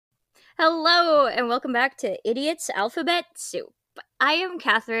Hello, and welcome back to Idiot's Alphabet Soup. I am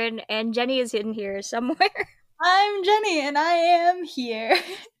Catherine, and Jenny is in here somewhere. I'm Jenny, and I am here.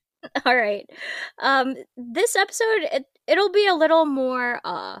 All right. This episode, it'll be a little more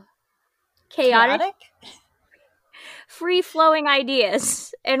chaotic, Chaotic? free-flowing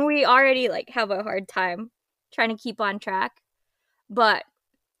ideas, and we already have a hard time trying to keep on track. But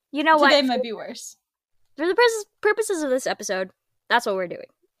you know Today what? might be worse. For the purposes of this episode, that's what we're doing.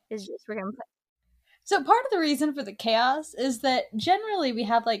 We're gonna play. So part of the reason for the chaos is that generally we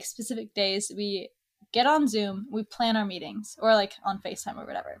have specific days that we get on Zoom, we plan our meetings, or on FaceTime or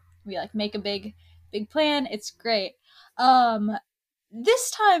whatever. We make a big plan. It's great.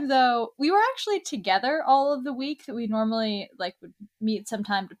 This time though, we were actually together all of the week that we normally would meet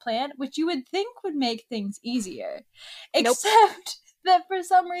sometime to plan, which you would think would make things easier. Nope. Except that for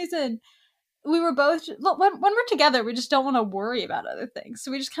some reason we were both when we're together, we just don't want to worry about other things, so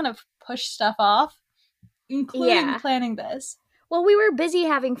we just kind of push stuff off, including planning this. Well, we were busy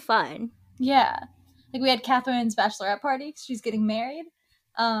having fun. Yeah, we had Catherine's bachelorette party. She's getting married.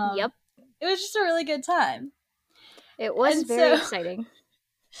 Yep, it was just a really good time. It was very exciting.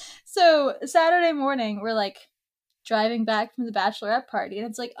 So Saturday morning, we're driving back from the bachelorette party, and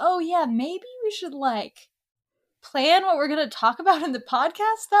it's oh yeah, maybe we should plan what we're going to talk about in the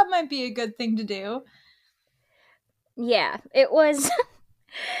podcast. That might be a good thing to do. Yeah, it was.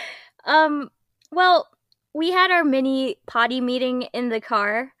 Well, we had our mini potty meeting in the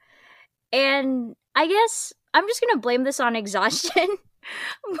car, and I guess I'm just gonna blame this on exhaustion.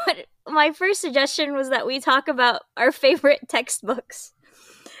 But my first suggestion was that we talk about our favorite textbooks.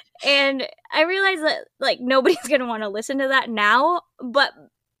 And I realized that nobody's gonna want to listen to that now, but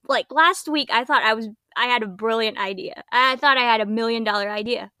last week I thought I had a brilliant idea. I thought I had $1 million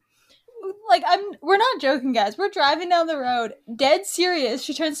idea. We're not joking, guys. We're driving down the road, dead serious.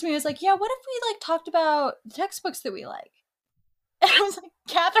 She turns to me and was yeah, what if we talked about the textbooks that we like? And I was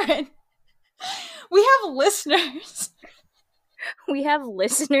Catherine, we have listeners. We have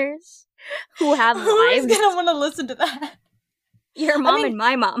listeners who have lives. Who's gonna want to listen to that? Your mom and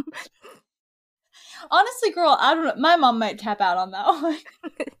my mom. Honestly, girl, I don't know. My mom might tap out on that one.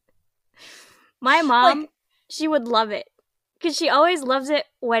 My mom, she would love it. Because she always loves it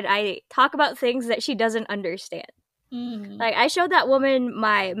when I talk about things that she doesn't understand. I showed that woman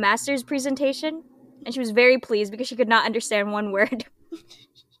my master's presentation, and she was very pleased because she could not understand one word.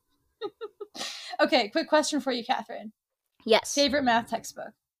 Okay, quick question for you, Catherine. Yes. Favorite math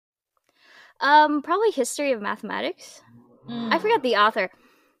textbook? Probably History of Mathematics. I forget the author.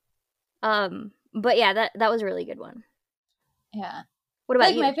 But yeah, that was a really good one. Yeah. What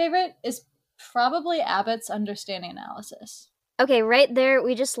about you? My favorite is probably Abbott's Understanding Analysis. Okay, right there,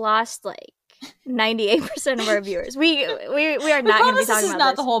 we just lost 98% of our viewers. We are not going to be talking about this. This is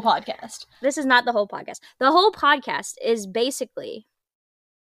not the whole podcast. This is not the whole podcast. The whole podcast is basically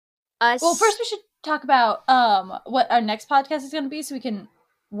us. Well, first we should talk about what our next podcast is going to be, so we can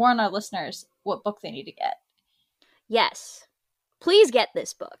warn our listeners what book they need to get. Yes. Please get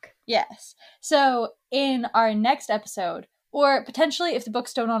this book. Yes. So in our next episode, or potentially if the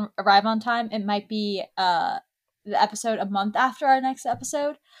books don't arrive on time, it might be the episode a month after our next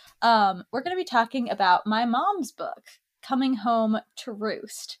episode, we're going to be talking about my mom's book, Coming Home to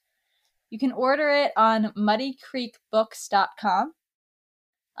Roost. You can order it on muddycreekbooks.com.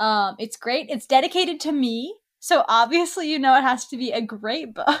 It's great. It's dedicated to me, so obviously it has to be a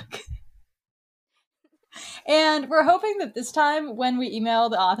great book. And we're hoping that this time, when we email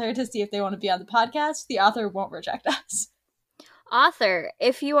the author to see if they want to be on the podcast, the author won't reject us. Author,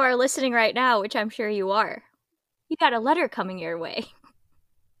 if you are listening right now, which I'm sure you are, you got a letter coming your way.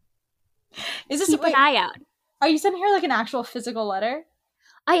 Keep an eye out. Are you sending her an actual physical letter?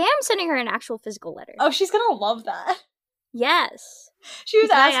 I am sending her an actual physical letter. Oh, she's gonna love that. Yes. She was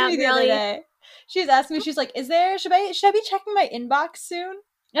asking me the other day. She was asking me, she's should I be checking my inbox soon?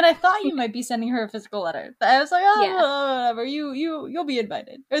 And I thought you might be sending her a physical letter. But I was whatever, you'll be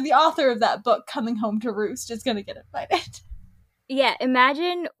invited. Or the author of that book, Coming Home to Roost, is gonna get invited. Yeah,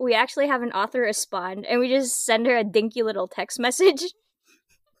 imagine we actually have an author respond, and we just send her a dinky little text message.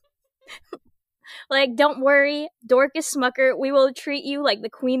 Don't worry, Dorcas Smucker, we will treat you like the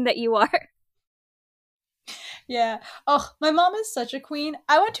queen that you are. Yeah. Oh, my mom is such a queen.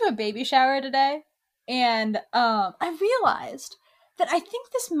 I went to a baby shower today, and I realized that I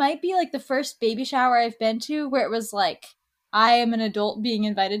think this might be the first baby shower I've been to where it was I am an adult being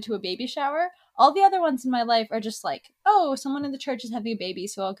invited to a baby shower. All the other ones in my life are just oh, someone in the church is having a baby,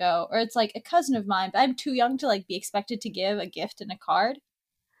 so I'll go. Or it's a cousin of mine, but I'm too young to be expected to give a gift and a card.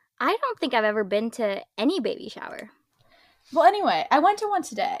 I don't think I've ever been to any baby shower. Well, anyway, I went to one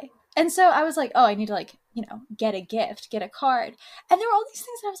today, And so I was like, oh, I need to like, get a gift, get a card. And there were all these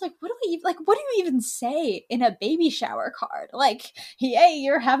things that I was like, what do you even say in a baby shower card? Like, yay,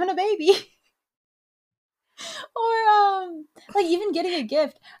 you're having a baby. Or like even getting a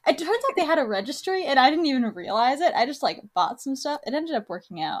gift. It turns out they had a registry and I didn't even realize it. I just like bought some stuff. It ended up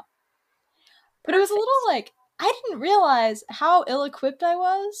working out. But it was a little Perfect. like I didn't realize how ill-equipped I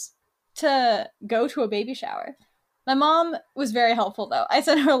was to go to a baby shower. My mom was very helpful though. I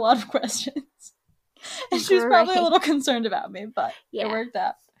sent her a lot of questions. And she was probably a Great. little concerned about me, but it Yeah. worked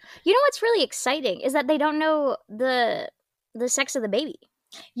out. You know what's really exciting is that they don't know the sex of the baby.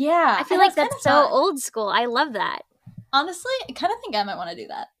 Yeah, I feel and like that's kind that's of so fun. old school. I love that. Honestly, I kind of think I might want to do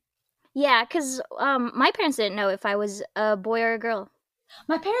that. Yeah, because my parents didn't know if I was a boy or a girl.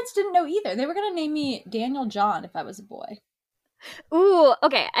 My parents didn't know either. They were going to name me Daniel John if I was a boy. Ooh,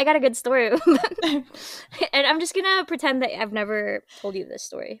 okay, I got a good story. And I'm just gonna pretend that I've never told you this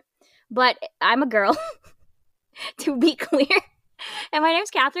story. But I'm a girl, to be clear. And my name's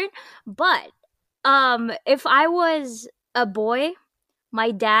Catherine. But if I was a boy,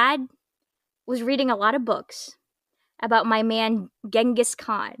 my dad was reading a lot of books about my man Genghis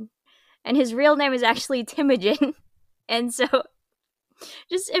Khan. And his real name is actually Temujin. And so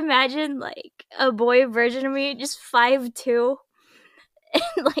just imagine like a boy version of me, just 5'2",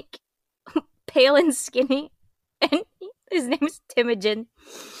 and like pale and skinny. And his name is Temujin,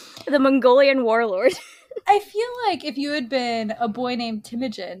 the Mongolian warlord. I feel like if you had been a boy named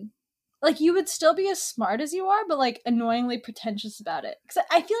Timujin, like you would still be as smart as you are, but like annoyingly pretentious about it. Because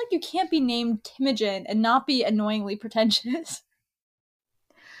I feel like you can't be named Timujin and not be annoyingly pretentious.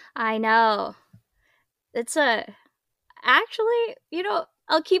 I know. It's a actually,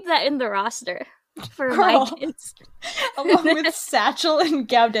 I'll keep that in the roster for my Girl, kids. along with Satchel and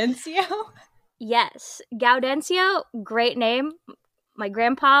Gaudencio. Yes, Gaudencio, great name. My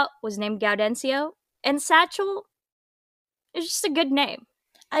grandpa was named Gaudencio, and Satchel is just a good name.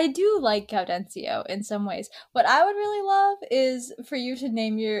 I do like Gaudencio in some ways. What I would really love is for you to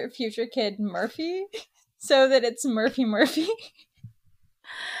name your future kid Murphy so that it's Murphy Murphy.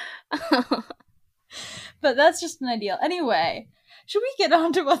 But that's just an ideal. Anyway, should we get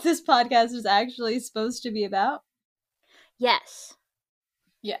on to what this podcast is actually supposed to be about? Yes,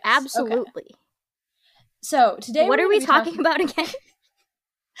 Yes. Okay. absolutely. So today What we're are going we to be talking about again?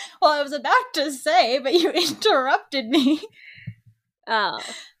 Well, I was about to say, but you interrupted me. Oh,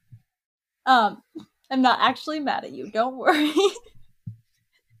 I'm not actually mad at you. Don't worry.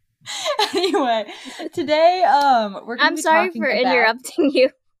 Anyway, today we're going to I'm be sorry talking for about. interrupting you.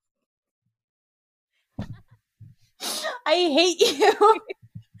 I hate you.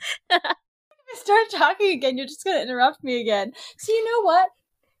 Start talking again, you're just gonna interrupt me again. So you know what?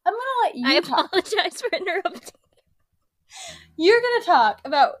 I'm gonna let I you talk. apologize for interrupting. You're gonna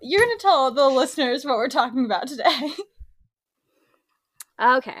tell the listeners what we're talking about today.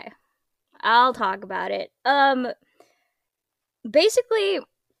 Okay, I'll talk about it. Basically,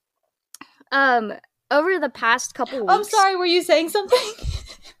 um, over the past couple I'm weeks, sorry, were you saying something?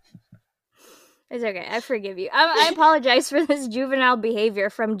 it's okay. I forgive you. I apologize for this juvenile behavior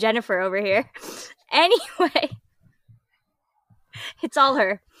from Jennifer over here. Anyway, it's all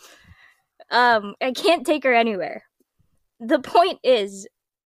her. I can't take her anywhere. The point is,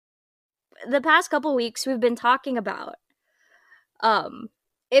 the past couple weeks we've been talking about,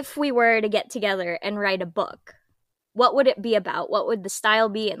 if we were to get together and write a book, what would it be about? What would the style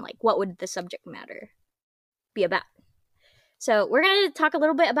be, and like what would the subject matter be about? So we're gonna talk a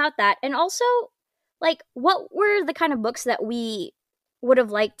little bit about that, and also like what were the kind of books that we would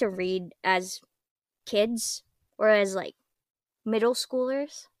have liked to read as kids, or as like middle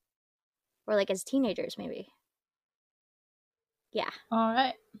schoolers, or like as teenagers maybe. Yeah, All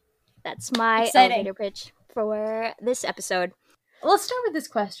right. that's my Exciting. elevator pitch for this episode. Let's start with this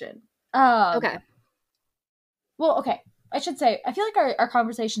question. Okay. Well, okay. I should say, I feel like our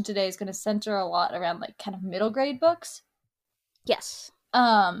conversation today is going to center a lot around like kind of middle grade books. Yes.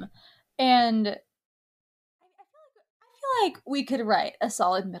 And I feel like we could write a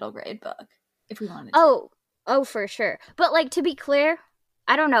solid middle grade book if we wanted to. Oh, for sure. But like to be clear,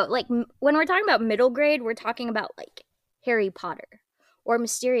 I don't know. Like when we're talking about middle grade, we're talking about like Harry Potter or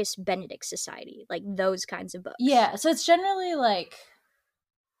Mysterious Benedict Society, like those kinds of books. Yeah, so it's generally like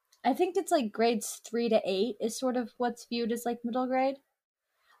I think it's like grades 3 to 8 is sort of what's viewed as like middle grade.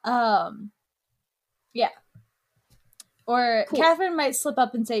 Yeah. Or Cool. Catherine might slip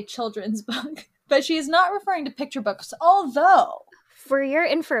up and say children's book, but she is not referring to picture books, although For your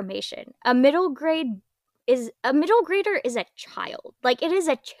information, a middle grader is a child. Like it is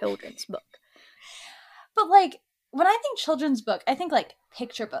a children's book. but like when I think children's book, I think like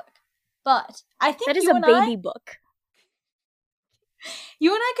picture book. But I think That is a baby book.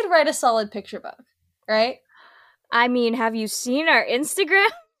 you and I could write a solid picture book, right? I mean, have you seen our Instagram?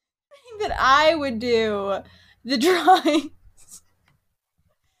 That I would do the drawing.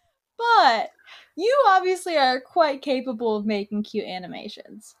 But you obviously are quite capable of making cute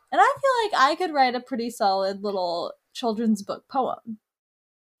animations. And I feel like I could write a pretty solid little children's book poem.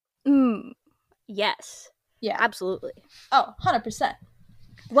 Yes. Yeah. Absolutely. Oh, 100%.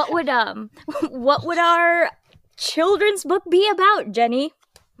 What would our children's book be about, Jenny?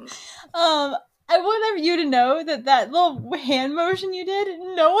 I want you to know that little hand motion you did,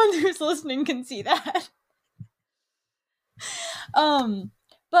 no one who's listening can see that.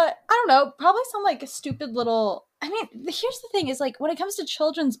 But I don't know, probably some like stupid little. I mean, here's the thing: is like when it comes to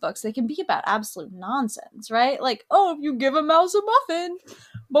children's books, they can be about absolute nonsense, right? Like, oh, you give a mouse a muffin,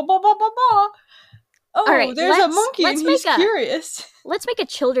 blah blah blah blah blah. Oh, right, there's a monkey and he's curious. Let's make a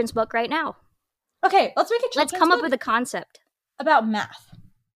children's book right now. Okay, let's make a children's book. Let's come up with a concept about math.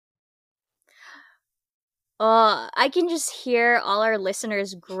 I can just hear all our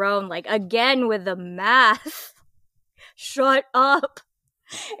listeners groan, like, again with the math. Shut up.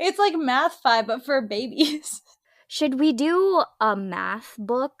 It's like Math 5, but for babies. Should we do a math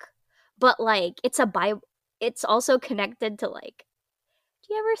book, but, like, it's a Bible? It's also connected to, like,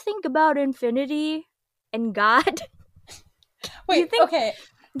 do you ever think about infinity and God? Wait, okay.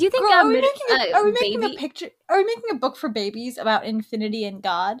 Do you think Girl, are we making a book for babies about infinity and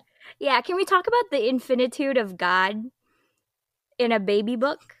God? Yeah, can we talk about the infinitude of God in a baby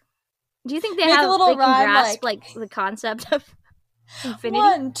book? Do you think they can grasp like the concept of infinity?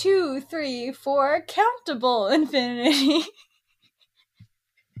 1, 2, 3, 4, countable infinity.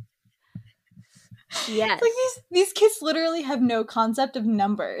 Yes. It's like these kids literally have no concept of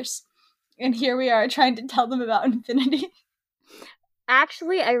numbers. And here we are trying to tell them about infinity.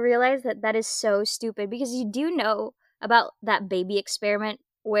 Actually, I realize that is so stupid because you do know about that baby experiment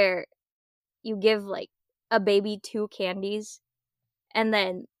where you give like a baby 2 candies and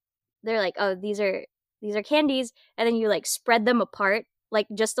then they're like, oh, these are candies, and then you like spread them apart like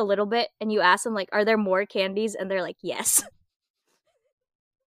just a little bit and you ask them like, are there more candies? And they're like, yes.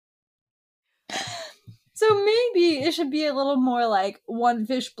 So maybe it should be a little more like 1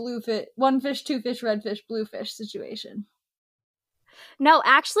 fish, 2 fish, red fish, blue fish situation. No,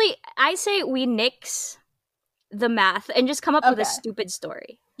 actually, I say we nix the math and just come up with a stupid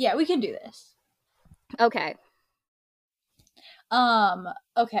story. Yeah, we can do this. Okay.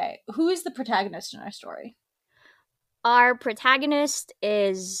 Okay. Who is the protagonist in our story? Our protagonist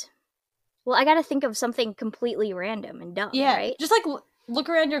is... Well, I gotta think of something completely random and dumb, right? Just like look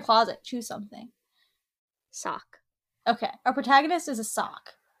around your closet, choose something. Sock. Okay. Our protagonist is a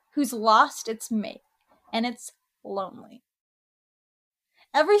sock who's lost its mate, and it's lonely.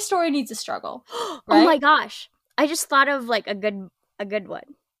 Every story needs a struggle. Right? Oh my gosh. I just thought of like a good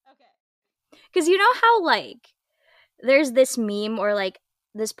one. Okay. Because you know how like there's this meme or like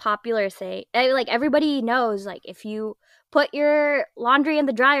this popular thing, like everybody knows like if you put your laundry in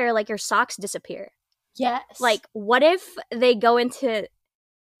the dryer, like your socks disappear. Yes. Like what if they go into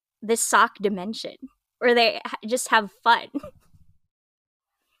this sock dimension where they just have fun?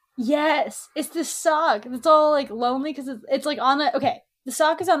 Yes, it's this sock that's all like lonely because it's like on a the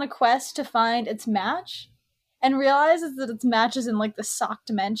sock is on a quest to find its match and realizes that its match is in like the sock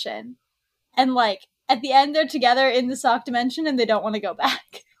dimension, and like at the end they're together in the sock dimension and they don't want to go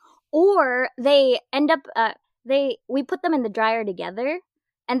back. Or they end up we put them in the dryer together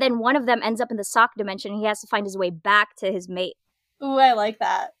and then one of them ends up in the sock dimension and he has to find his way back to his mate. Ooh, I like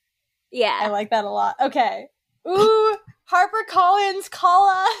that. Yeah. I like that a lot. Okay. Ooh, Harper Collins, call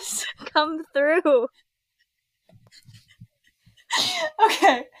us. Come through.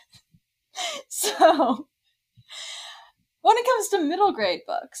 Okay. So, when it comes to middle grade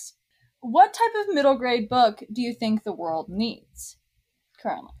books, what type of middle grade book do you think the world needs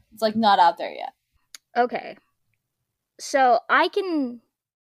currently? It's like not out there yet. Okay. So I can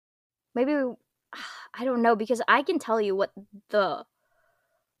maybe I don't know because I can tell you what the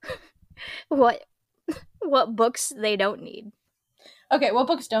what books they don't need. Okay, what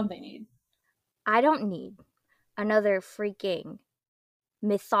books don't they need? I don't need another freaking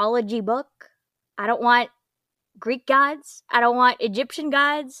mythology book. I don't want Greek gods. I don't want Egyptian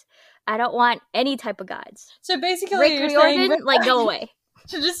gods. I don't want any type of gods. So basically, Rick Riordan, like, go away.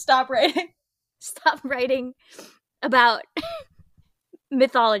 Should just stop writing. Stop writing about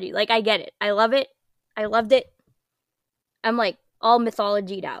mythology. Like, I get it. I love it. I loved it. I'm like all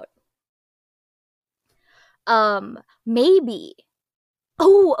mythologied out. Maybe.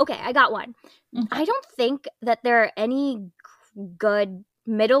 Oh, okay. I got one. Okay. I don't think that there are any good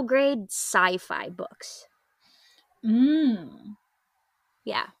middle grade sci-fi books.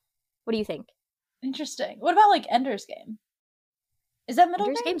 Yeah. What do you think? Interesting. What about like Ender's Game? Is that middle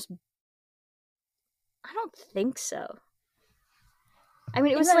Ender's grade? Game's... I don't think so. I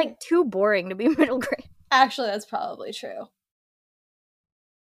mean, it In was my- like too boring to be middle grade. Actually, that's probably true.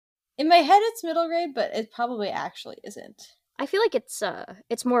 In my head, it's middle grade, but it probably actually isn't. I feel like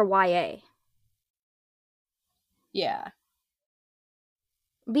it's more YA Yeah.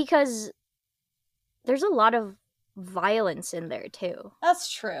 because there's a lot of violence in there too.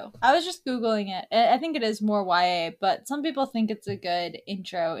 That's true. I was just Googling it. I think it is more YA, but some people think it's a good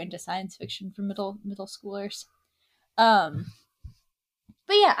intro into science fiction for middle schoolers. But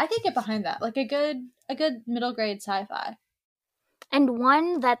yeah, I could get behind that. Like a good middle grade sci-fi. And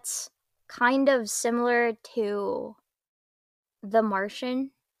one that's kind of similar to The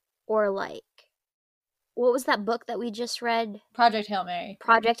Martian, or like, what was that book that we just read? Project Hail Mary.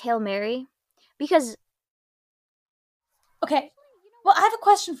 Project Hail Mary. Because... Okay. Well, I have a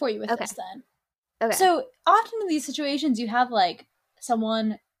question for you with Okay. this then. Okay. So often in these situations, you have like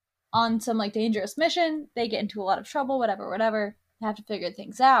someone on some like dangerous mission. They get into a lot of trouble, whatever. They have to figure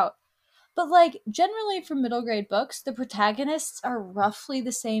things out. But like generally for middle grade books, the protagonists are roughly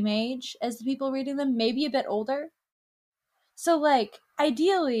the same age as the people reading them, maybe a bit older. So like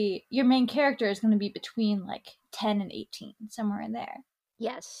ideally, your main character is going to be between like 10 and 18, somewhere in there.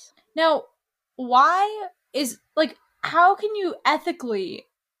 Yes. Now, why is like how can you ethically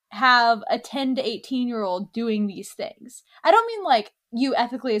have a 10 to 18-year-old doing these things? I don't mean like you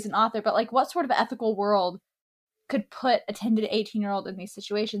ethically as an author, but like what sort of ethical world could put a 10 to 18-year-old in these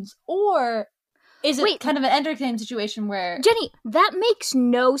situations? Or is it kind of an entertaining situation where... Jenny, that makes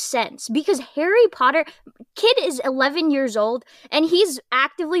no sense because Harry Potter kid is 11 years old and he's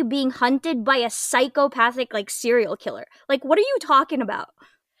actively being hunted by a psychopathic like serial killer. Like, what are you talking about?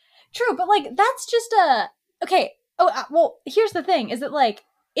 True, but like that's just a... Okay, well, here's the thing, is that like,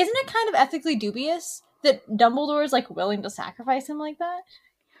 isn't it kind of ethically dubious that Dumbledore's like willing to sacrifice him like that?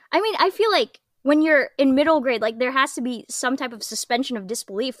 I mean, I feel like when you're in middle grade, like there has to be some type of suspension of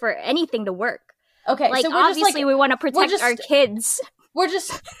disbelief for anything to work. Okay, like so obviously just, like, we want to protect our kids. We're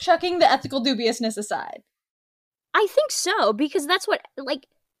just chucking the ethical dubiousness aside. I think so, because that's what, like,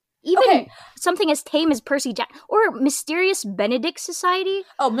 even something as tame as Percy Jackson or Mysterious Benedict Society.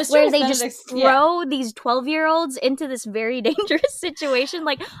 Oh, Mysterious Benedict, where they Benedict, just throw these 12-year-olds into this very dangerous situation.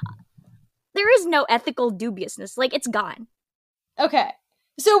 Like, there is no ethical dubiousness. Like, it's gone. Okay.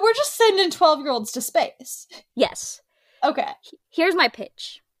 So we're just sending 12-year-olds to space. Yes. Okay. Here's my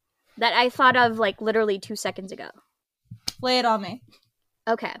pitch that I thought of, like, literally 2 seconds ago. Lay it on me.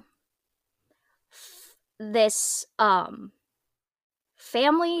 Okay. This,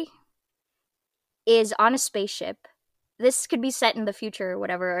 family is on a spaceship. This could be set in the future or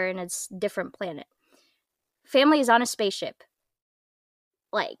whatever, or in a different planet. Family is on a spaceship.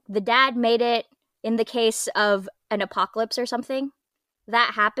 Like, the dad made it in the case of an apocalypse or something.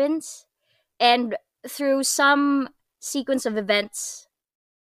 That happens. And through some sequence of events,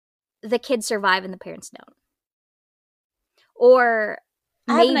 the kids survive and the parents don't. Or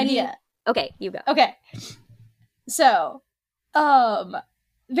maybe... I have an idea. Okay, you go. Okay. So,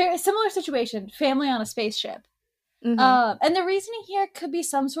 very similar situation, family on a spaceship. Mm-hmm. And the reasoning here could be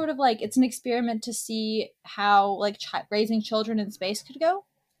some sort of like, it's an experiment to see how like raising children in space could go.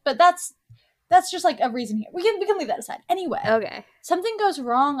 But that's just like a reason here. We can leave that aside. Anyway. Okay. Something goes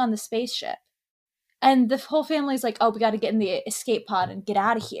wrong on the spaceship. And the whole family's like, oh, we got to get in the escape pod and get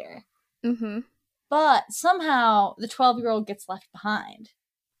out of here. Mm-hmm. But somehow the 12-year-old gets left behind.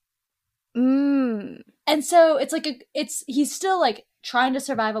 And so it's like he's still like trying to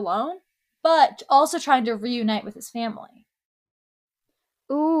survive alone, but also trying to reunite with his family.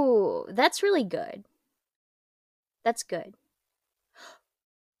 Ooh, that's really good. That's good.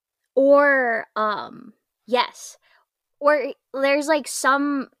 Or, yes. Or there's like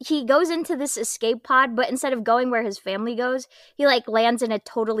he goes into this escape pod, but instead of going where his family goes, he like lands in a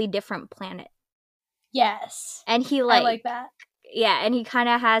totally different planet. Yes. And he I like that. Yeah, and he kind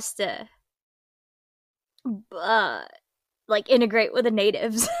of has to like integrate with the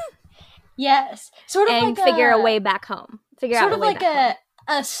natives. Yes. Sort of and like figure a way back home. Sort of like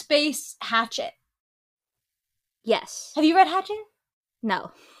a space Hatchet. Yes. Have you read Hatchet?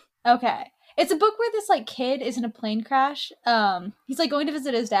 No. Okay. It's a book where this like kid is in a plane crash. He's like going to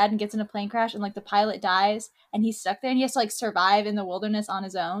visit his dad and gets in a plane crash and like the pilot dies and he's stuck there and he has to like survive in the wilderness on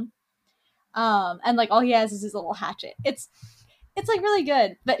his own. And like all he has is his little hatchet. It's like really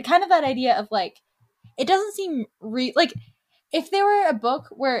good, but kind of that idea of like it doesn't seem like if there were a book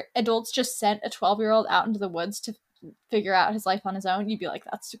where adults just sent a 12-year-old out into the woods to figure out his life on his own, you'd be like,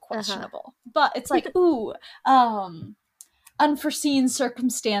 that's Uh-huh. questionable. But it's like, ooh, unforeseen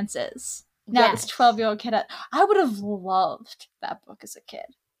circumstances. Now this Yes. 12-year-old kid, I would have loved that book as a kid.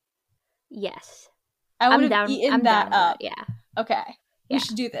 Yes. I would have eaten I'm that down with that. up. Yeah. Okay, we Yeah.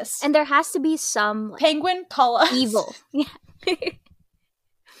 should do this. And there has to be some like Penguin, call us. evil. Yeah.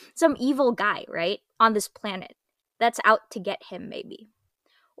 Some evil guy, right? On this planet that's out to get him maybe.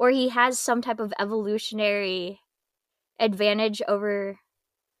 Or he has some type of evolutionary advantage over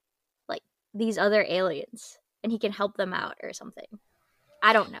like these other aliens and he can help them out or something.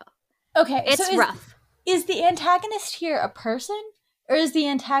 I don't know. Okay, It's so rough. is the antagonist here a person, or is the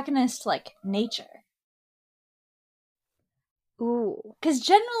antagonist like nature? Ooh. Because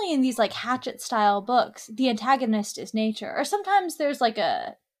generally in these like Hatchet style books, the antagonist is nature, or sometimes there's like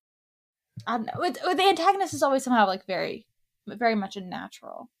a, I don't know. The antagonist is always somehow like very, very much a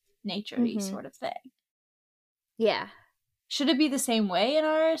natural, nature-y sort of thing. Yeah. Should it be the same way in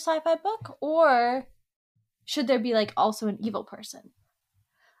our sci-fi book, or should there be like also an evil person?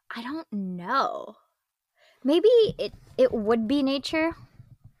 I don't know. Maybe it would be nature,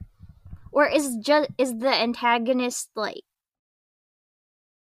 or is the antagonist like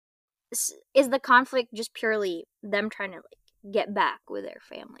is the conflict just purely them trying to like get back with their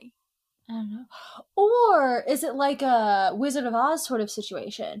family? I don't know. Or is it like a Wizard of Oz sort of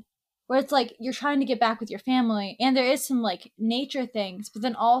situation where it's like you're trying to get back with your family and there is some like nature things, but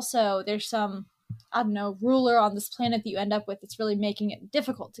then also there's some, I don't know, ruler on this planet that you end up with that's really making it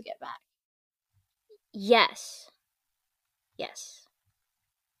difficult to get back. Yes. Yes.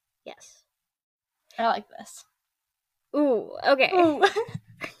 Yes. I like this. Ooh, okay. Ooh.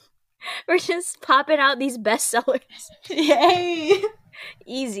 We're just popping out these bestsellers. Yay!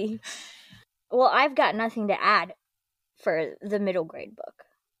 Easy. Well, I've got nothing to add for the middle grade book.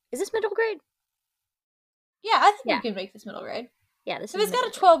 Is this middle grade? Yeah, I think Yeah. we can make this middle grade. Yeah, this If is it's got a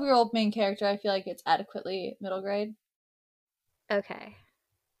middle 12-year-old main character, I feel like it's adequately middle grade. grade. Okay.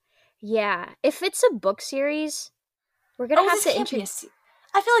 Yeah, if it's a book series, we're gonna have to I feel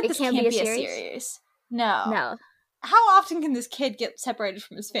like It this can't can't be be a a series? series. No. No. How often can this kid get separated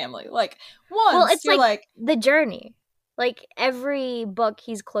from his family? Like, once Well, it's you're like the journey. Like every book,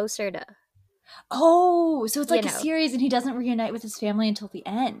 he's closer to. oh, so it's like You a know. series and he doesn't reunite with his family until the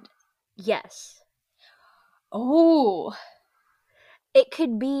end. Yes. Oh. It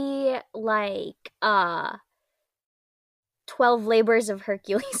could be like 12 Labors of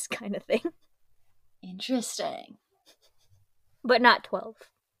Hercules kind of thing. Interesting. But not 12.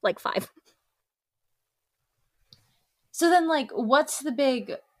 Like 5. So then, like, what's that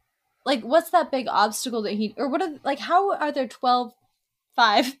big obstacle that he, or what are, like, how are there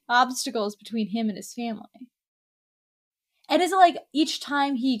 5 obstacles between him and his family? And is it like each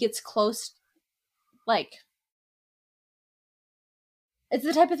time he gets close, like, it's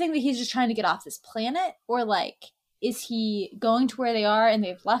the type of thing that he's just trying to get off this planet? Or, like, is he going to where they are and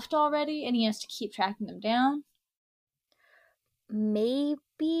they've left already and he has to keep tracking them down?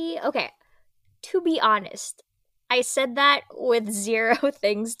 Maybe. Okay. To be honest, I said that with 0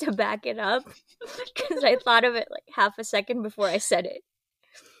 things to back it up because I thought of it like half a second before I said it.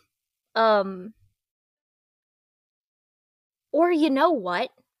 Or you know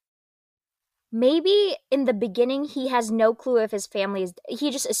what? Maybe in the beginning he has no clue if his family is.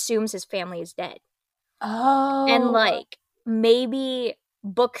 He just assumes his family is dead. Oh. And like maybe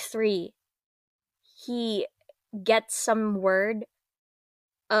book 3, he gets some word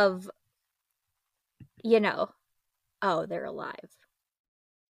of, oh, they're alive.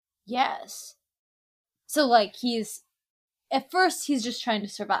 Yes. So like at first he's just trying to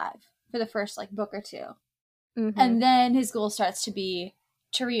survive for the first like book or 2. Mm-hmm. And then his goal starts to be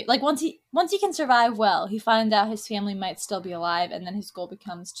once he can survive well, he finds out his family might still be alive, and then his goal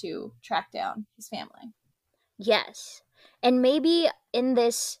becomes to track down his family. Yes. And maybe in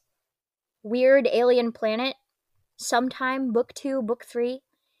this weird alien planet, sometime book 2, book 3,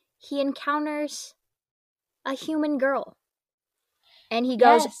 he encounters a human girl. And he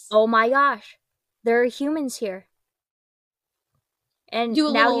goes, Yes. oh my gosh, there are humans here. And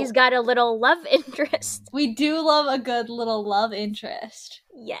now he's got a little love interest. We do love a good little love interest.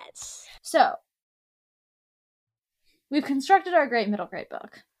 Yes. So, we've constructed our great middle grade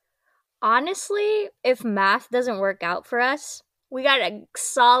book. Honestly, if math doesn't work out for us, we got a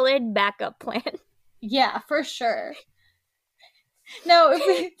solid backup plan. Yeah, for sure. No, if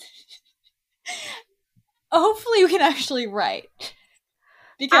we... Hopefully we can actually write.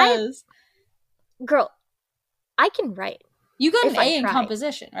 Because... Girl, I can write. You got an A in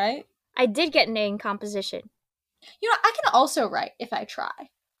composition, right? I did get an A in composition. You know, I can also write if I try.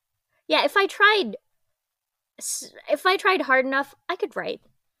 Yeah, if I tried if I tried hard enough, I could write.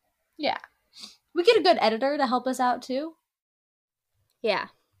 Yeah. We get a good editor to help us out too. Yeah,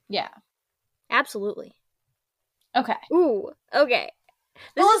 Yeah. absolutely. Okay. Ooh, okay.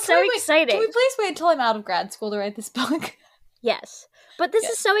 This Well, is so can we exciting. please wait until I'm out of grad school to write this book? Yes. But this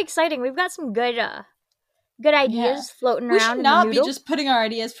Good. is so exciting. We've got some good Yeah. ideas floating We should around in the not be noodle. just putting our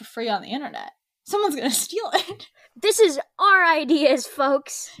ideas for free on the internet. Someone's gonna steal it. This is our ideas,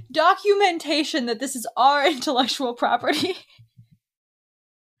 folks. Documentation that this is our intellectual property.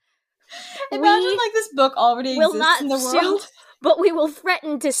 Imagine We like this book already will exists in not the sue, world. but we will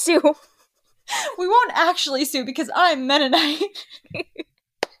threaten to sue. We won't actually sue because I'm Mennonite.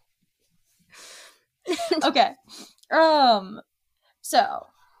 Okay. So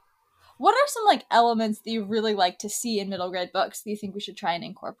what are some like elements that you really like to see in middle grade books that you think we should try and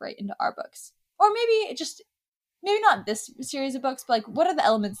incorporate into our books? Or maybe not this series of books, but like what are the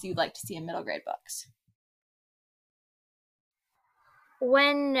elements that you'd like to see in middle grade books?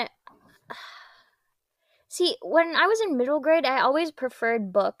 When when I was in middle grade, I always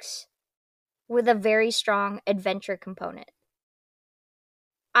preferred books with a very strong adventure component.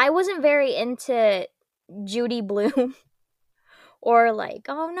 I wasn't very into Judy Bloom or like,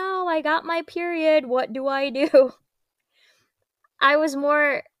 oh no, I got my period, what do I do? I was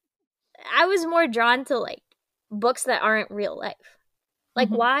more I was more drawn to like books that aren't real life. Like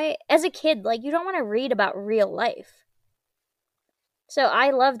Mm-hmm. why as a kid, like you don't want to read about real life. So I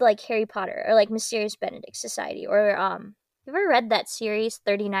loved like Harry Potter or like Mysterious Benedict Society or you ever read that series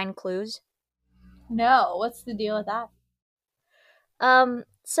 39 Clues? No, what's the deal with that?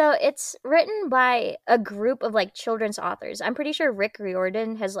 So it's written by a group of like children's authors. I'm pretty sure Rick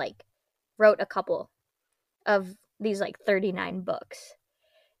Riordan has like wrote a couple of these like 39 books.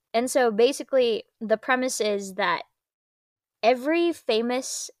 And so basically the premise is that every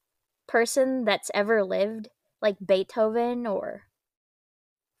famous person that's ever lived, like Beethoven or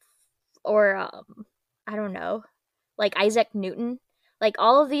I don't know, like Isaac Newton, like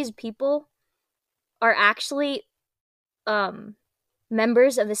all of these people are actually um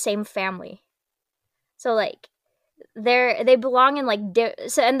members of the same family. So like they belong in like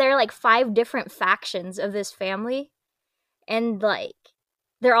and they're like five different factions of this family and like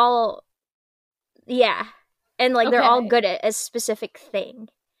they're all yeah and like they're all Okay. good at a specific thing.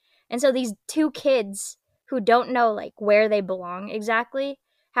 And so these two kids who don't know like where they belong exactly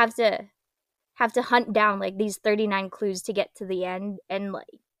have to hunt down like these 39 clues to get to the end and like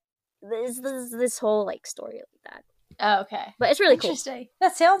this whole like story like that. Oh, okay. But it's really cool. Interesting.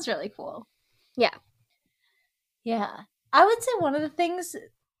 That sounds really cool. Yeah. Yeah. I would say one of the things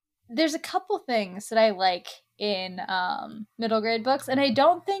there's a couple things that I like in middle grade books, and I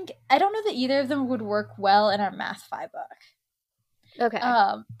don't know that either of them would work well in our Math 5 book. Okay.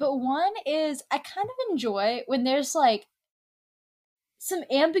 But one is I kind of enjoy when there's like some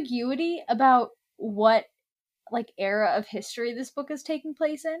ambiguity about what like era of history this book is taking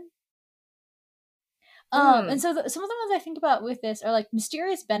place in. And so some of the ones I think about with this are like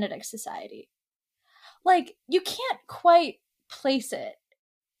Mysterious Benedict Society. Like you can't quite place it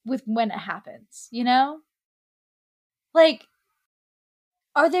with when it happens, you know? Like,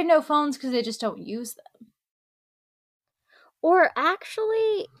 are there no phones because they just don't use them? Or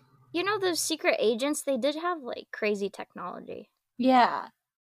actually, you know, those secret agents, they did have like crazy technology. Yeah.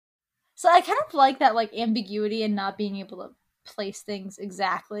 So I kind of like that like ambiguity and not being able to place things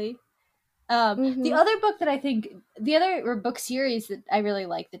exactly. The other book that I think the other or book series that I really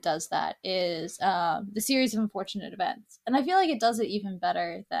like that does that is the series of unfortunate events, and I feel like it does it even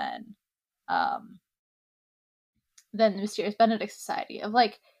better than the Mysterious Benedict Society. Of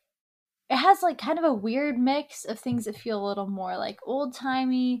like, it has like kind of a weird mix of things that feel a little more like old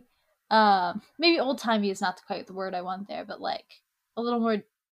timey. Maybe old timey is not quite the word I want there, but like a little more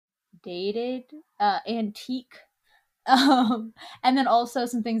dated, antique. And then also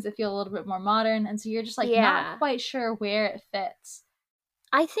some things that feel a little bit more modern, and so you're just like not Yeah. quite sure where it fits.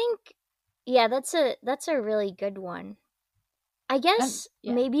 I think yeah, that's a really good one. I And guess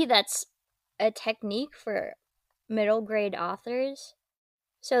yeah, maybe that's a technique for middle grade authors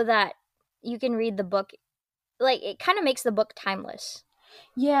so that you can read the book like it kind of makes the book timeless,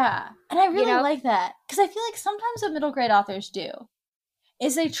 yeah, and I you really know? like that because I feel like sometimes what middle grade authors do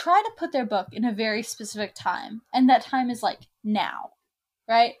is they try to put their book in a very specific time, and that time is like now,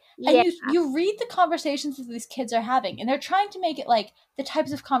 right? And Yeah, you read the conversations that these kids are having, and they're trying to make it like the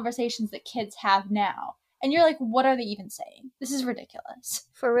types of conversations that kids have now. And you're like, what are they even saying? This is ridiculous.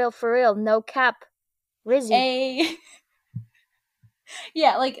 for real, no cap. Rizzy. A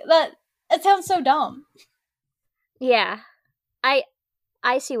yeah, like that. It sounds so dumb. Yeah. I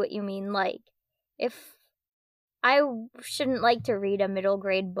I see what you mean like if I shouldn't like to read a middle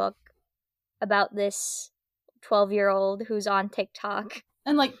grade book about this 12-year-old who's on TikTok.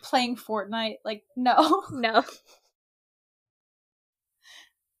 And like playing Fortnite, like no. No.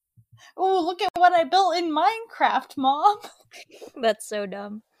 Oh, look at what I built in Minecraft, Mom. That's so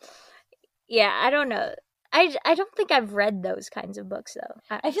dumb. Yeah, I don't know. I don't think I've read those kinds of books though.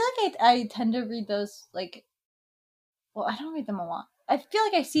 I feel like I tend to read those like, well, I don't read them a lot. I feel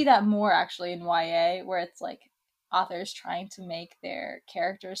like I see that more actually in YA, where it's like authors trying to make their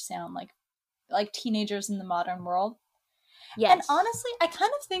characters sound like teenagers in the modern world. Yes. And honestly, I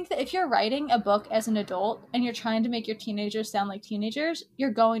kind of think that if you're writing a book as an adult and you're trying to make your teenagers sound like teenagers,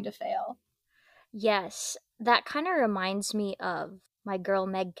 you're going to fail. Yes. That kind of reminds me of my girl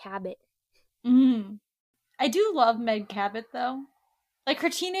Meg Cabot. Mm. I do love Meg Cabot though. Like her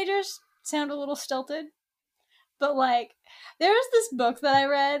teenagers sound a little stilted, but like there was this book that I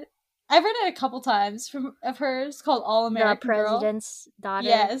read. I've read it a couple times from of hers called All The American Girl. President's Daughter.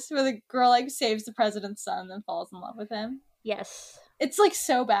 Yes, where the girl like saves the president's son and then falls in love with him. Yes. It's like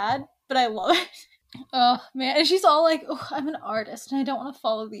so bad, but I love it. Oh man, and she's all like, "Oh, I'm an artist and I don't want to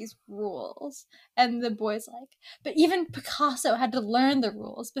follow these rules." And the boy's like, "But even Picasso had to learn the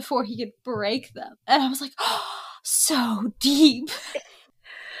rules before he could break them." And I was like, "Oh, so deep."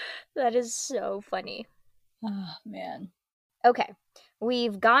 That is so funny. Oh man. Okay.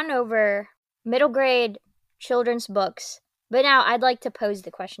 We've gone over middle grade children's books, but now I'd like to pose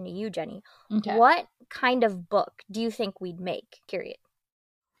the question to you, Jenny. Okay. What kind of book do you think we'd make? Period.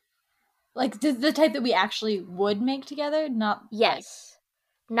 Like the type that we actually would make together, not Yes.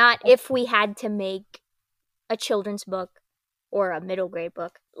 Not if we had to make a children's book or a middle grade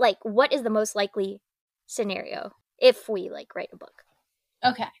book. Like, what is the most likely scenario if we like write a book?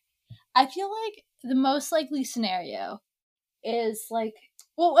 Okay. I feel like the most likely scenario is like,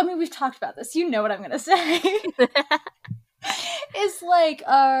 well, I mean, we've talked about this. You know what I'm going to say. Is like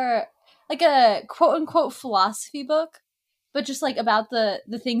a quote unquote philosophy book, but just like about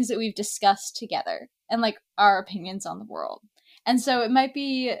the things that we've discussed together and like our opinions on the world. And so it might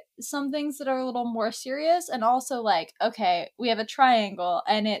be some things that are a little more serious, and also like, okay, we have a triangle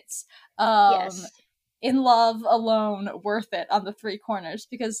and it's Yes. in love, alone, worth it on the three corners,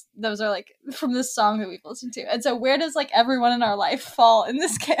 because those are like from this song that we've listened to. And so where does like everyone in our life fall in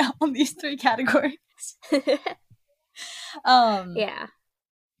this scale on these three categories? Yeah.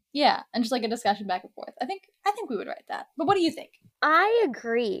 Yeah, and just like a discussion back and forth. I think we would write that. But what do you think? I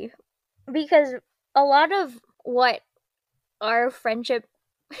agree, because a lot of what our friendship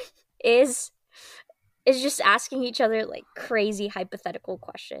is just asking each other like crazy hypothetical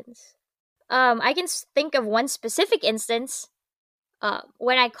questions. I can think of one specific instance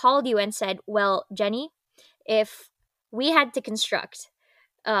when I called you and said, well, Jenny, if we had to construct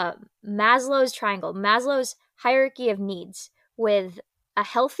Maslow's triangle, Maslow's hierarchy of needs, with a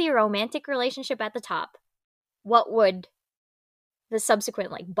healthy romantic relationship at the top, what would the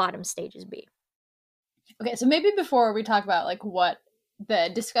subsequent like bottom stages be? Okay, so maybe before we talk about like what the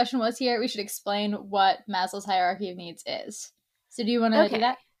discussion was here, we should explain what Maslow's hierarchy of needs is. So do you want to do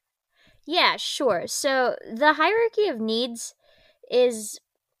that? Yeah, sure. So the hierarchy of needs is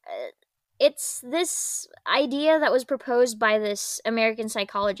it's this idea that was proposed by this American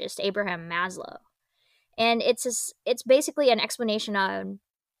psychologist Abraham Maslow. And it's basically an explanation on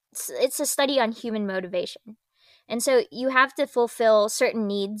it's a study on human motivation. And so you have to fulfill certain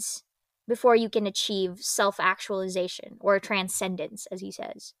needs before you can achieve self-actualization or transcendence, as he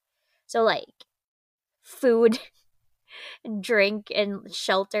says. So like food, drink, and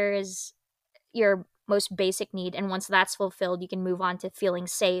shelter is your most basic need, and once that's fulfilled, you can move on to feeling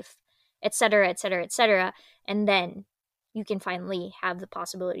safe, etc., etc., etc., and then you can finally have the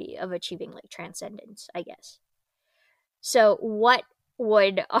possibility of achieving like transcendence, I guess. So what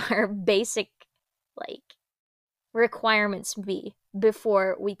would our basic like requirements be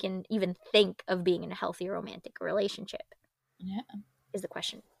before we can even think of being in a healthy romantic relationship? Yeah, is the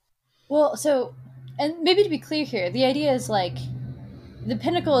question. Well, so, and maybe to be clear here, the idea is like the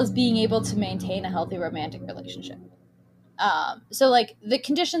pinnacle is being able to maintain a healthy romantic relationship. So like the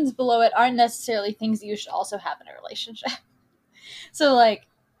conditions below it aren't necessarily things that you should also have in a relationship. So like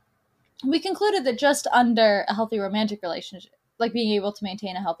we concluded that just under a healthy romantic relationship, like being able to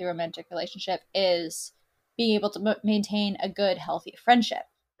maintain a healthy romantic relationship, is being able to maintain a good, healthy friendship.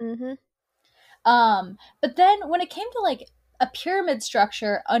 Mm-hmm. But then when it came to like a pyramid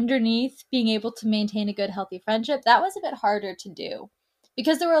structure underneath being able to maintain a good, healthy friendship, that was a bit harder to do.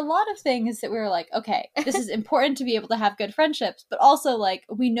 Because there were a lot of things that we were like, okay, this is important to be able to have good friendships, but also like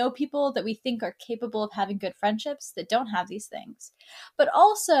we know people that we think are capable of having good friendships that don't have these things. But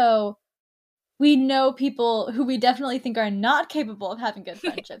also we know people who we definitely think are not capable of having good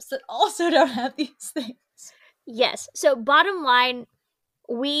friendships that also don't have these things. Yes. So bottom line,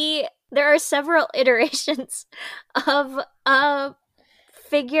 there are several iterations of a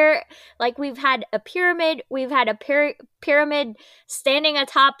figure. Like we've had a pyramid, we've had a pyramid standing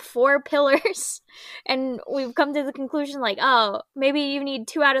atop 4 pillars, and we've come to the conclusion like, oh, maybe you need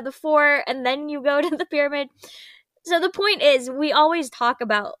 2 out of the 4 and then you go to the pyramid. So the point is, we always talk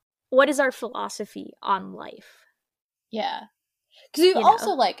about what is our philosophy on life. Yeah. Because we've also,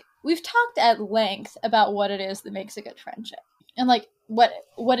 like, we've talked at length about what it is that makes a good friendship. And, like, what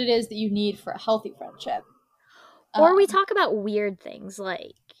it is that you need for a healthy friendship. Or we talk about weird things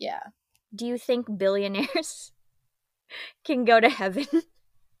like, yeah. Do you think billionaires can go to heaven?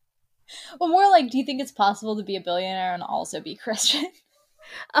 Well, more like, do you think it's possible to be a billionaire and also be Christian?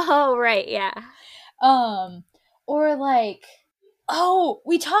 Oh, right, yeah. Or like, oh,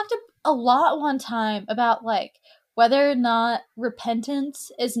 we talked a lot one time about like whether or not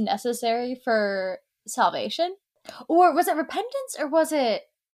repentance is necessary for salvation. Or was it repentance or was it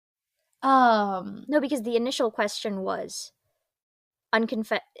No, because the initial question was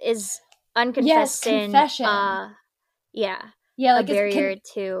unconfessed sin confession. Yeah, like a barrier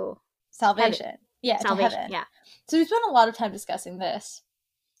to salvation. Heaven. Yeah, salvation, to heaven. Yeah. So we spent a lot of time discussing this.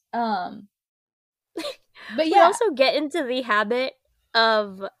 But yeah. We also get into the habit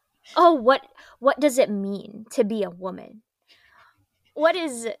of, what does it mean to be a woman? What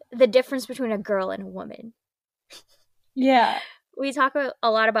is the difference between a girl and a woman? Yeah. We talk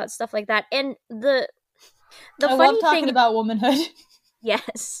a lot about stuff like that. And I funny love talking about womanhood.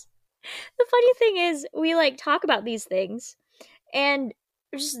 Yes. The funny thing is, we like talk about these things and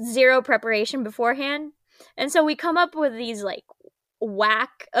just zero preparation beforehand. And so we come up with these like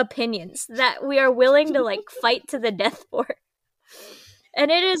whack opinions that we are willing to like fight to the death for.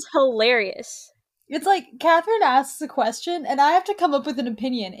 And it is hilarious. It's like Catherine asks a question and I have to come up with an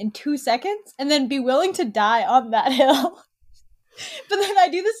opinion in 2 seconds and then be willing to die on that hill. But then I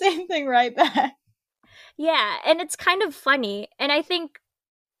do the same thing right back. Yeah, and it's kind of funny. And I think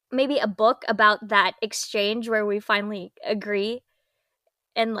maybe a book about that exchange where we finally agree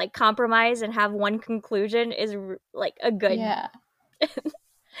and like compromise and have one conclusion is like a good that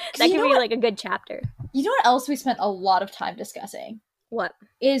could be like a good chapter. You know what else we spent a lot of time discussing? What?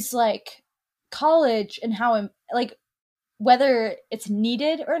 Is like college and how like whether it's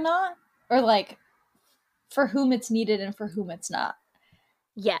needed or not, or like for whom it's needed and for whom it's not.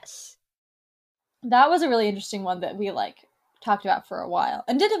 Yes. That was a really interesting one that we like talked about for a while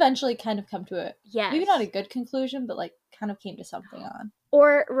and did eventually kind of come to a maybe not a good conclusion, but like kind of came to something on.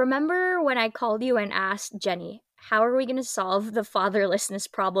 Or remember when I called you and asked Jenny, how are we going to solve the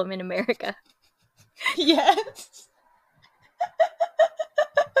fatherlessness problem in America? Yes.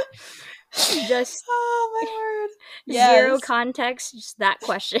 Just oh my word. Zero context, just that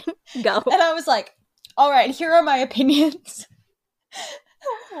question. Go. And I was like, all right, here are my opinions.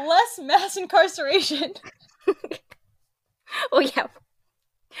 Less mass incarceration. Oh yeah.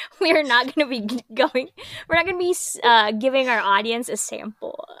 We're not going to be we're not going to be giving our audience a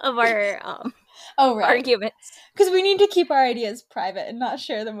sample of our arguments. Because we need to keep our ideas private and not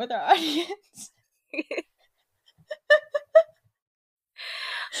share them with our audience.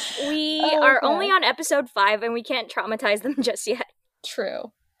 We are only on episode 5 and we can't traumatize them just yet.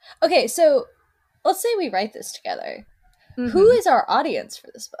 True. Okay, so let's say we write this together. Mm-hmm. Who is our audience for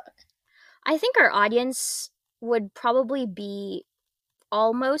this book? I think our audience would probably be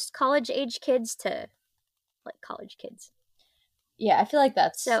almost college-age kids to like college kids. Yeah, I feel like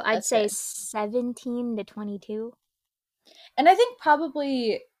that's... So I'd say good. 17 to 22. And I think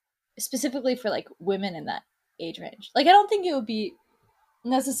probably specifically for like women in that age range. Like I don't think it would be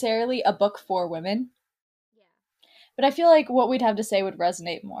necessarily a book for women. Yeah. But I feel like what we'd have to say would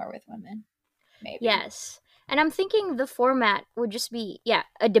resonate more with women. Maybe. Yes. And I'm thinking the format would just be,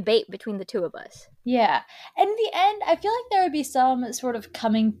 a debate between the two of us. Yeah. And in the end, I feel like there would be some sort of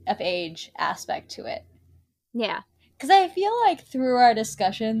coming of age aspect to it. Yeah. Because I feel like through our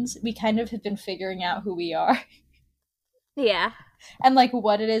discussions, we kind of have been figuring out who we are. Yeah. And like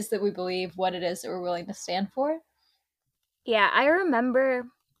what it is that we believe, what it is that we're willing to stand for. Yeah, I remember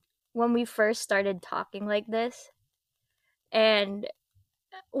when we first started talking like this, and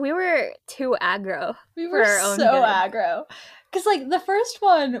we were too aggro. We were so aggro. Because, like, the first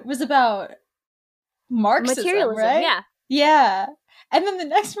one was about Marxism, materialism, right? Yeah. Yeah. And then the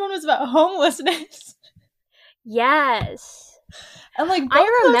next one was about homelessness. Yes. And, like, both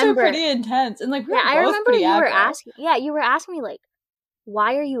of those are pretty intense. And, like, we were both pretty aggro. Were asking. Yeah, you were asking me, like,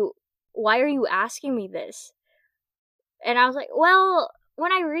 why are you asking me this? And I was like, well,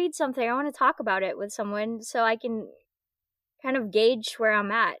 when I read something, I want to talk about it with someone so I can kind of gauge where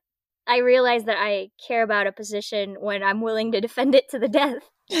I'm at. I realize that I care about a position when I'm willing to defend it to the death.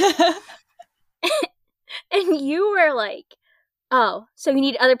 And you were like, oh, so you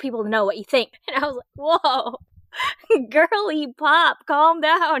need other people to know what you think. And I was like, whoa, girly pop, calm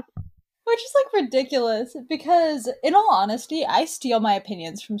down. Which is like ridiculous because, in all honesty, I steal my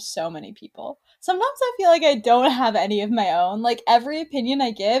opinions from so many people. Sometimes I feel like I don't have any of my own. Like, every opinion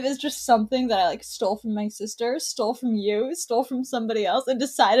I give is just something that I like stole from my sister, stole from you, stole from somebody else, and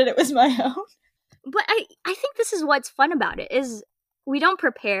decided it was my own. But I think this is what's fun about it is we don't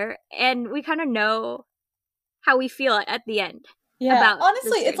prepare and we kind of know how we feel at the end. Yeah, about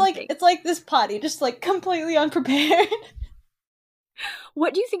honestly, thing. it's like this potty, just like completely unprepared.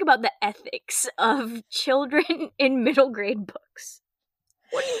 What do you think about the ethics of children in middle grade books?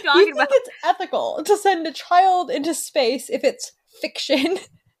 What are you talking You think about? it's ethical to send a child into space if it's fiction?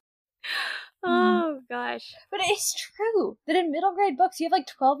 Oh gosh. But it's true that in middle grade books you have like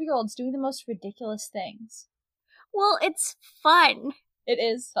 12-year-olds doing the most ridiculous things. Well, it's fun. It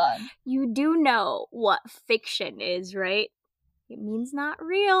is fun. You do know what fiction is, right? It means not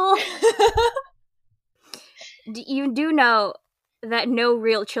real. You do know that no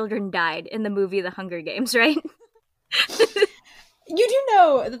real children died in the movie The Hunger Games, right? You do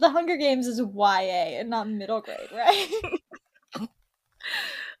know that The Hunger Games is YA and not middle grade, right?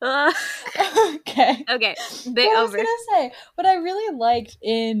 Okay. Okay. I was gonna say what I really like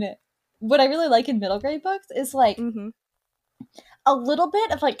in middle grade books is like a little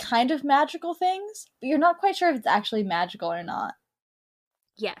bit of like kind of magical things, but you're not quite sure if it's actually magical or not.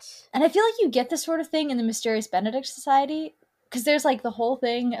 Yes. And I feel like you get this sort of thing in the Mysterious Benedict Society because there's like the whole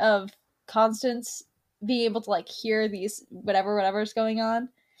thing of Constance being able to like hear these whatever's going on,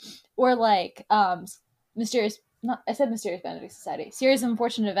 or like Mysterious Benedict Society, Series of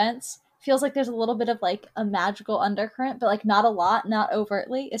Unfortunate Events feels like there's a little bit of like a magical undercurrent, but like not a lot, not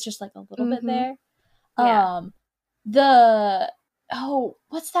overtly. It's just like a little bit there. Yeah.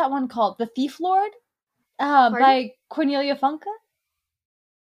 What's that one called? The Thief Lord, by Cornelia Funke.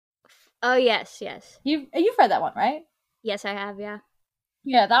 Oh yes. You've read that one, right? Yes, I have. Yeah.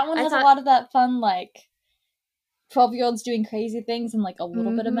 Yeah, that one has a lot of that fun like 12-year-olds doing crazy things and like a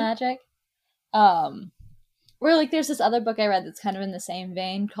little bit of magic. Or like there's this other book I read that's kind of in the same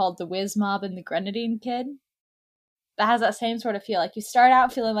vein called The Whiz Mob and the Grenadine Kid. That has that same sort of feel. Like you start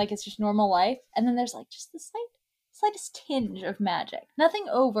out feeling like it's just normal life, and then there's like just the slightest tinge of magic. Nothing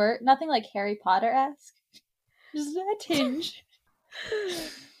overt, nothing like Harry Potter-esque. Just a tinge.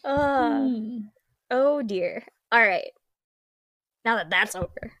 Oh dear. All right. Now that that's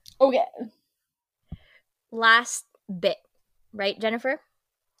over. Okay. Last bit, right, Jennifer?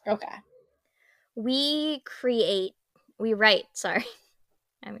 Okay. We write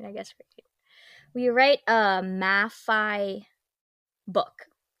a math-fi book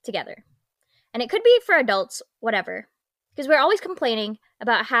together. And it could be for adults, whatever. Because we're always complaining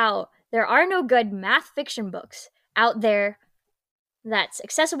about how there are no good math fiction books out there that's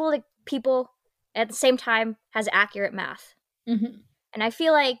accessible to people at the same time has accurate math. And I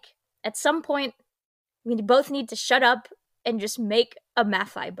feel like at some point we both need to shut up and just make a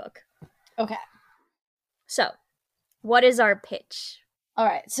math-fi book. Okay. So, what is our pitch? All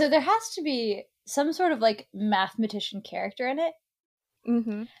right. So there has to be some sort of like mathematician character in it.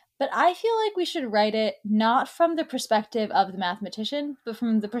 But I feel like we should write it not from the perspective of the mathematician, but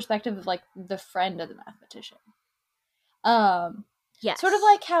from the perspective of like the friend of the mathematician. Yes. Sort of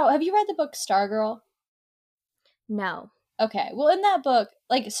like how, have you read the book Stargirl? No. Okay. Well, in that book,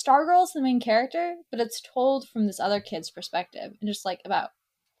 like Stargirl's the main character, but it's told from this other kid's perspective and just like about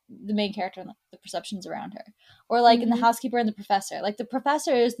the main character and like, the perceptions around her. Or like in The Housekeeper and the Professor. Like the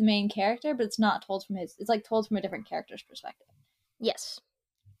professor is the main character, but it's not told from it's like told from a different character's perspective. Yes.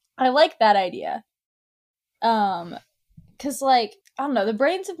 I like that idea. Cause like, I don't know, the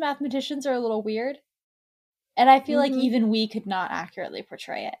brains of mathematicians are a little weird. And I feel like even we could not accurately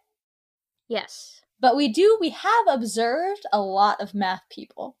portray it. Yes. But we have observed a lot of math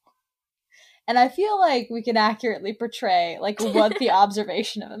people. And I feel like we can accurately portray like what the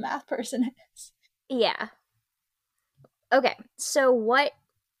observation of a math person is. Yeah. Okay. So what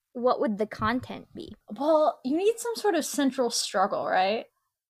would the content be? Well, you need some sort of central struggle, right?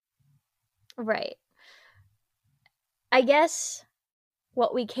 Right. I guess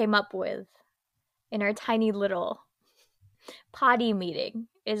what we came up with in our tiny little potty meeting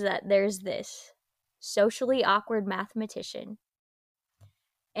is that there's this socially awkward mathematician,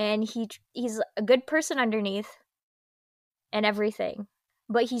 and he's a good person underneath and everything,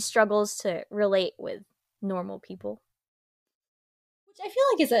 but he struggles to relate with normal people. Which I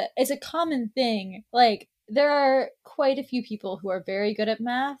feel like is a common thing. Like there are quite a few people who are very good at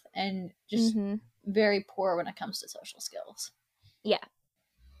math and just Mm-hmm. very poor when it comes to social skills. Yeah.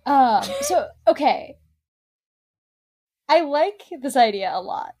 So okay, I like this idea a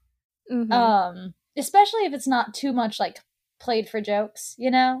lot. Mm-hmm. Especially if it's not too much like played for jokes,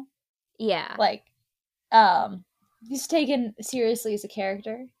 you know? Yeah. Like he's taken seriously as a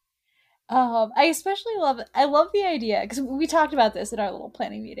character. I especially I love the idea because we talked about this at our little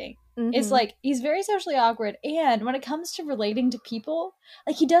planning meeting. It's Mm-hmm. like he's very socially awkward, and when it comes to relating to people,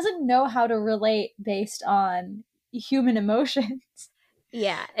 like he doesn't know how to relate based on human emotions.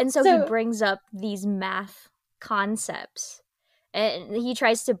 Yeah. And so he So brings up these math concepts. And he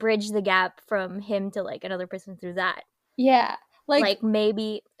tries to bridge the gap from him to like another person through that. yeah, Like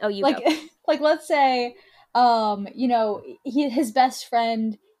maybe oh you like go. like let's say his best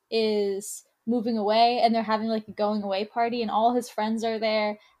friend is moving away and they're having like a going away party and all his friends are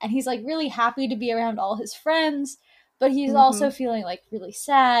there and he's like really happy to be around all his friends, but he's Mm-hmm. also feeling like really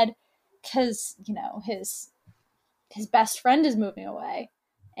sad because his best friend is moving away,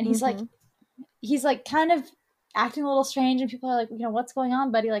 and Mm-hmm. he's like kind of acting a little strange, and people are like, what's going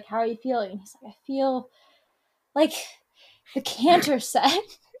on, buddy, like how are you feeling? And he's like, I feel like the Cantor set,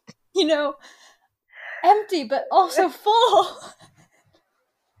 you know, empty but also full.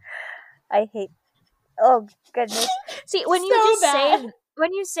 I hate oh goodness. See, So bad.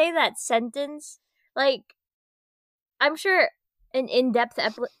 when you say that sentence, like I'm sure an in-depth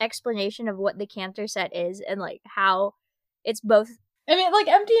explanation of what the Cantor set is and like how it's both I mean, like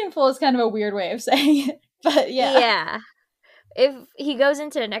empty and full is kind of a weird way of saying it, but yeah. yeah. If he goes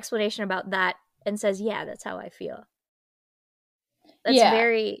into an explanation about that and says, "Yeah, that's how I feel." That's Yeah.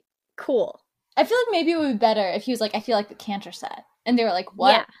 very cool. I feel like maybe it would be better if he was like, I feel like the Cantor set. And they were like,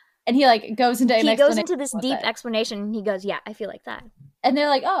 what? Yeah. And he like goes into an He goes explanation into this with deep it. explanation and he goes, "Yeah, I feel like that." And they're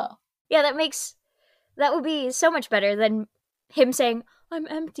like, oh. Yeah, that would be so much better than him saying, "I'm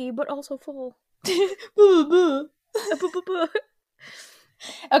empty but also full." Boo, boo.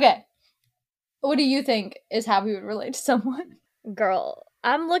 Okay. What do you think is how we would relate to someone? Girl,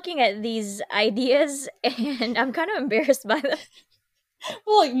 I'm looking at these ideas and I'm kind of embarrassed by them.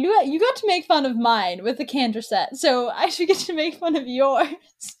 Well, like, you got to make fun of mine with the Cantor set, so I should get to make fun of yours.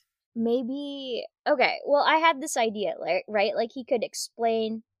 Maybe okay, well I had this idea, right? Like he could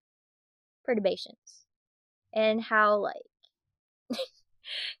explain perturbations and how like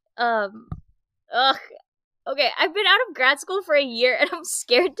um ugh okay, I've been out of grad school for a year and I'm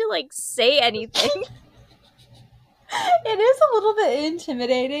scared to like say anything. It is a little bit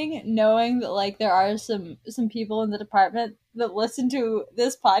intimidating knowing that like there are some people in the department that listen to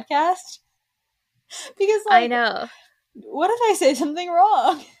this podcast because I like know. what if I say something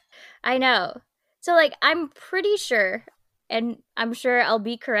wrong? I know. So like I'm pretty sure and I'm sure I'll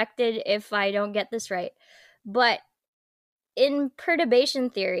be corrected if I don't get this right. But in perturbation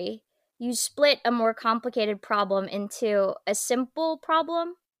theory, you split a more complicated problem into a simple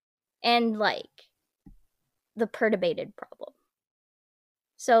problem and like the perturbated problem.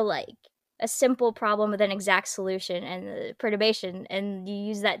 So like a simple problem with an exact solution and the perturbation and you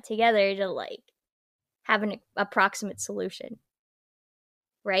use that together to like have an approximate solution,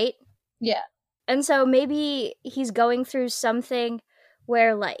 right? Yeah. And so maybe he's going through something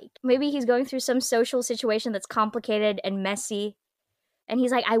where like maybe he's going through some social situation that's complicated and messy and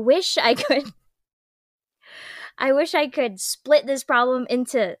he's like I wish I could split this problem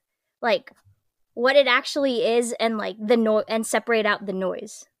into like what it actually is and like the and separate out the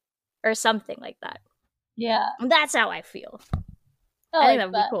noise or something like that. Yeah. That's how I feel. I I think like that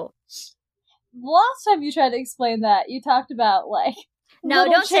would be that. cool. Last time you tried to explain that, you talked about like No,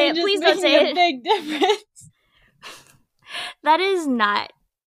 little don't say it. changes Please don't making say a it. big difference. That is not.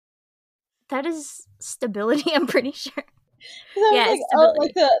 That is stability. I'm pretty sure. So I was Yeah, like, it's oh,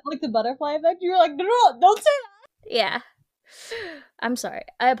 stability. like the butterfly effect. You were like, no, no, don't say Yeah. I'm sorry.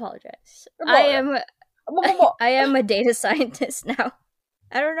 I apologize. that. I am a data scientist now.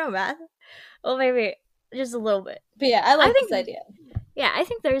 I don't know math. Well, maybe just a little bit. But yeah, I like I think this idea. yeah, I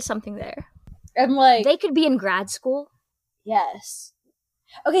think there is something there. I'm like, They could be in grad school. yes.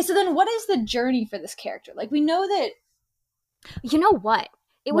 Okay, so then what is the journey for this character? Like, we know that. You know what?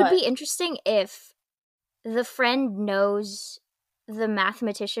 It would What? be interesting if the friend knows the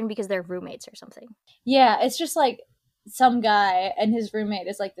mathematician because they're roommates or something. Yeah, it's just like some guy and his roommate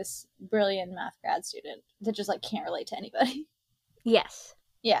is like this brilliant math grad student that just like can't relate to anybody. Yes.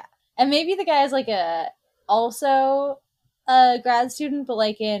 Yeah. And maybe the guy is like also a grad student, but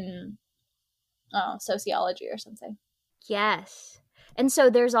like in sociology or something. Yes. And so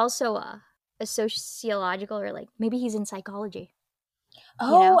there's also a sociological or like maybe he's in psychology. you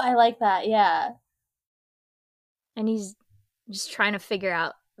Oh, know? I like that. Yeah. And he's just trying to figure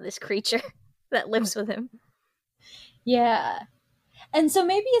out this creature that lives with him. Yeah. And so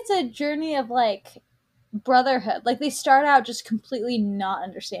maybe it's a journey of like brotherhood. Like they start out just completely not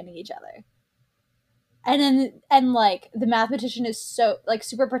understanding each other. And like the mathematician is so like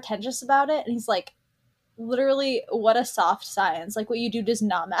super pretentious about it and he's like literally what a soft science. Like what you do does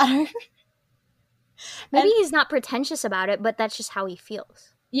not matter. Maybe And he's not pretentious about it, but that's just how he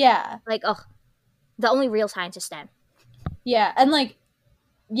feels. yeah. Like, oh, the only real scientist then. Yeah. And like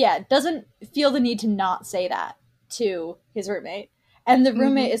yeah, doesn't feel the need to not say that to his roommate. And the Mm-hmm.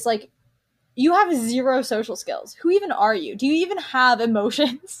 roommate is like, you have zero social skills. Who even are you? Do you even have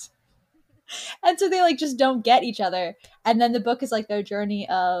emotions? And so they like just don't get each other. And then the book is like their journey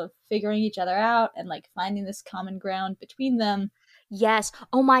of figuring each other out and like finding this common ground between them. Yes.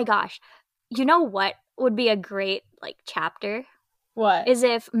 Oh my gosh. You know what would be a great like chapter What? is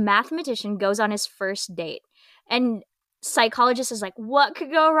if mathematician goes on his first date and psychologist is like, "What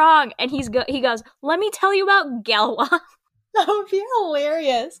could go wrong?" And he goes, "Let me tell you about Galwa." That would be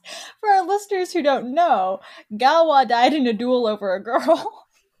hilarious. For our listeners who don't know, Gawa died in a duel over a girl.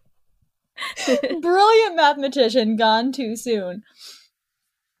 Brilliant mathematician gone too soon.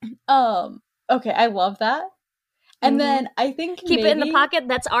 Um, okay, I love that. And Mm-hmm. then I think Keep it in the maybe pocket.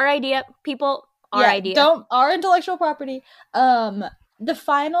 That's our idea, people. Our yeah, idea. don't our intellectual property. The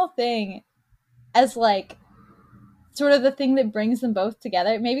final thing as like sort of the thing that brings them both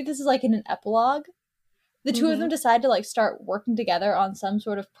together. Maybe this is like in an epilogue. The two of Mm-hmm. them decide to like start working together on some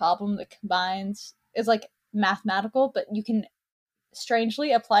sort of problem that combines is like mathematical, but you can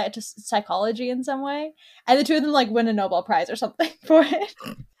strangely apply it to psychology in some way. And the two of them like win a Nobel Prize or something for it.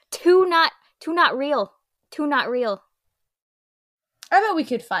 Too not too not real. Too not real. I bet we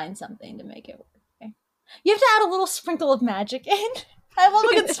could find something to make it work. Okay? You have to add a little sprinkle of magic in. I love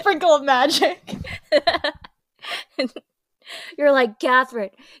a good sprinkle of magic. You're like, Catherine,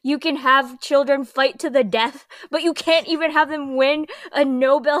 you can have children fight to the death, but you can't even have them win a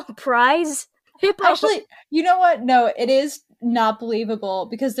Nobel Prize? Hippo. Actually, you know what? No, it is not believable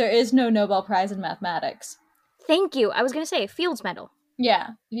because there is no Nobel Prize in mathematics. Thank you. I was going to say Fields Medal. Yeah,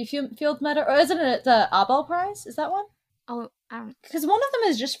 the field medal, or isn't it the Abel Prize? Is that one? Oh, I don't. Because one of them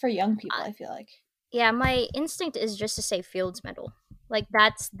is just for young people. Uh, I feel like. yeah, my instinct is just to say Fields Medal. Like,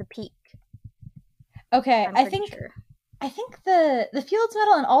 that's the peak. Okay, I'm pretty sure. I think the Fields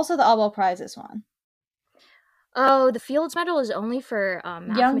Medal and also the Abel Prize is one. Oh, the Fields Medal is only for Young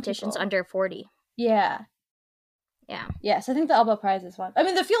mathematicians people. under 40. Yeah. Yeah. Yes, I think the Abel Prize is one. I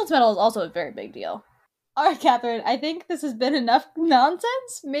mean, the Fields Medal is also a very big deal. All right, Catherine, I think this has been enough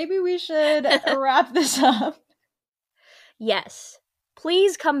nonsense. Maybe we should wrap this up. Yes.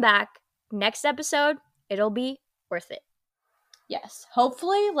 Please come back next episode. It'll be worth it. Yes,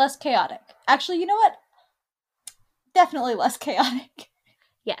 hopefully less chaotic. Actually, you know what? Definitely less chaotic.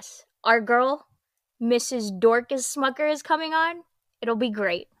 Yes. Our girl, Mrs. Dorcas Smucker, is coming on. It'll be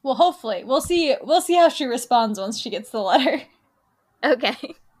great. Well, hopefully. We'll see how she responds once she gets the letter.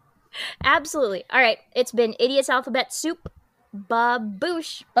 Okay. Absolutely. All right. It's been Idiot's Alphabet Soup.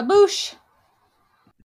 Baboosh. Baboosh.